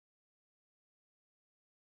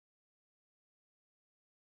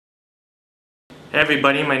Hey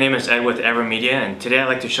everybody, my name is Ed with AverMedia, and today I'd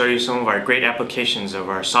like to show you some of our great applications of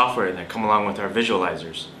our software that come along with our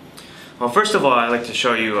visualizers. Well, first of all, I'd like to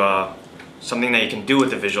show you something that you can do with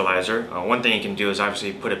the visualizer. One thing you can do is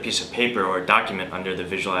obviously put a piece of paper or a document under the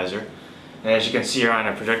visualizer. And as you can see here on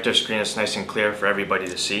a projector screen, it's nice and clear for everybody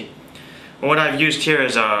to see. And what I've used here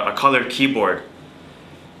is a colored keyboard.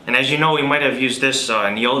 And as you know, we might have used this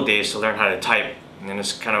in the old days to learn how to type, and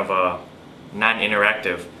it's kind of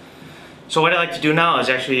non-interactive. So what I'd like to do now is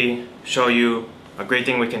actually show you a great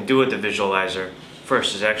thing we can do with the visualizer.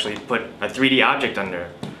 First is actually put a 3D object under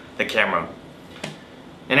the camera.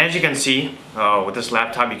 And as you can see, with this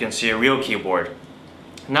laptop you can see a real keyboard.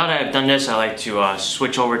 Now that I've done this, I like to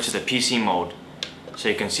switch over to the PC mode so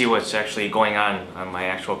you can see what's actually going on my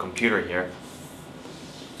actual computer here.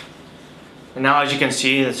 And now as you can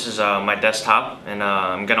see, this is my desktop, and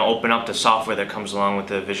I'm going to open up the software that comes along with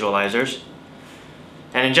the visualizers.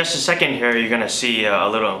 And in just a second here, you're going to see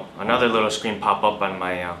another little screen pop up on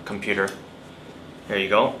my computer. There you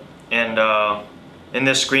go. And in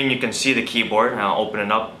this screen you can see the keyboard, and I'll open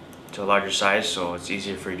it up to a larger size so it's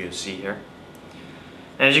easier for you to see here.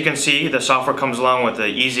 And as you can see, the software comes along with the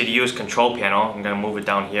easy to use control panel. I'm going to move it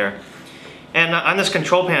down here. And on this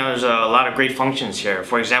control panel there's a lot of great functions here.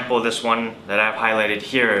 For example, this one that I've highlighted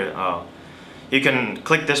here, you can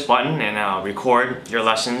click this button and record your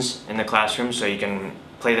lessons in the classroom so you can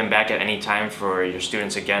play them back at any time for your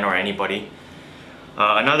students again or anybody.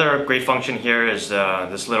 Another great function here is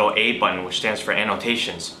this little A button, which stands for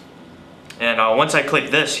annotations. And once I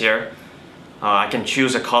click this here, I can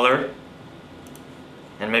choose a color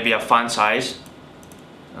and maybe a font size,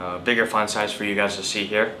 bigger font size for you guys to see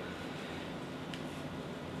here.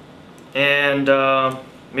 And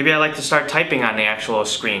maybe I like to start typing on the actual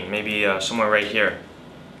screen, maybe somewhere right here.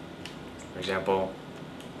 For example,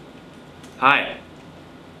 hi.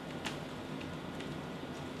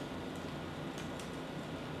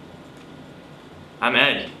 I'm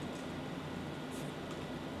Ed.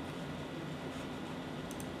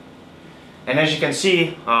 And as you can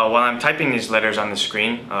see, while I'm typing these letters on the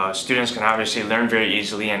screen, students can obviously learn very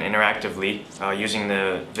easily and interactively using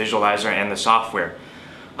the visualizer and the software.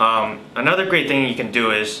 Another great thing you can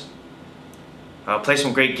do is play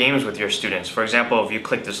some great games with your students. For example, if you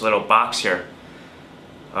click this little box here,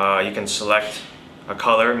 you can select a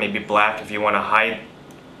color, maybe black, if you want to hide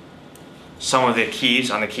some of the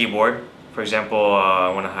keys on the keyboard. For example, I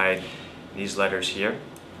want to hide these letters here.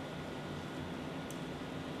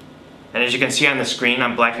 And as you can see on the screen,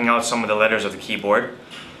 I'm blacking out some of the letters of the keyboard.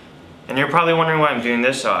 And you're probably wondering why I'm doing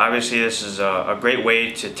this. Obviously this is a great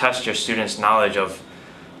way to test your students' knowledge of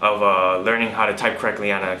learning how to type correctly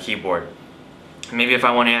on a keyboard. Maybe if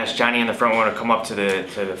I want to ask Johnny in the front row to come up to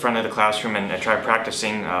the front of the classroom and try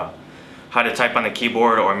practicing how to type on the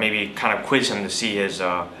keyboard, or maybe kind of quiz him to see his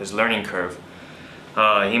learning curve.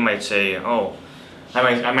 He might say, oh,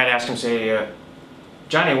 I might ask him, say,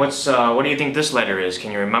 Johnny, what do you think this letter is?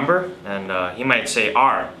 Can you remember? And he might say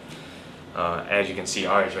R. As you can see,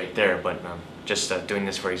 R is right there, but just doing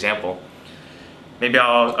this for example. Maybe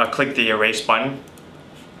I'll click the erase button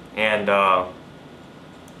and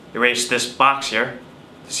erase this box here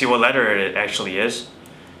to see what letter it actually is.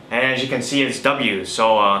 And as you can see, it's W.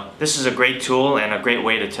 So this is a great tool and a great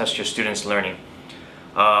way to test your students' learning.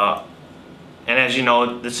 And as you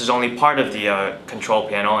know, this is only part of the control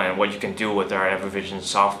panel and what you can do with our AverVision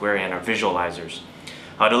software and our visualizers.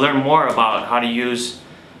 To learn more about how to use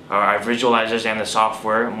our visualizers and the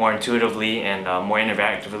software more intuitively and more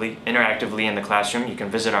interactively in the classroom, you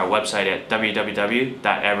can visit our website at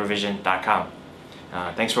www.avervision.com.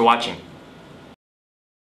 Thanks for watching.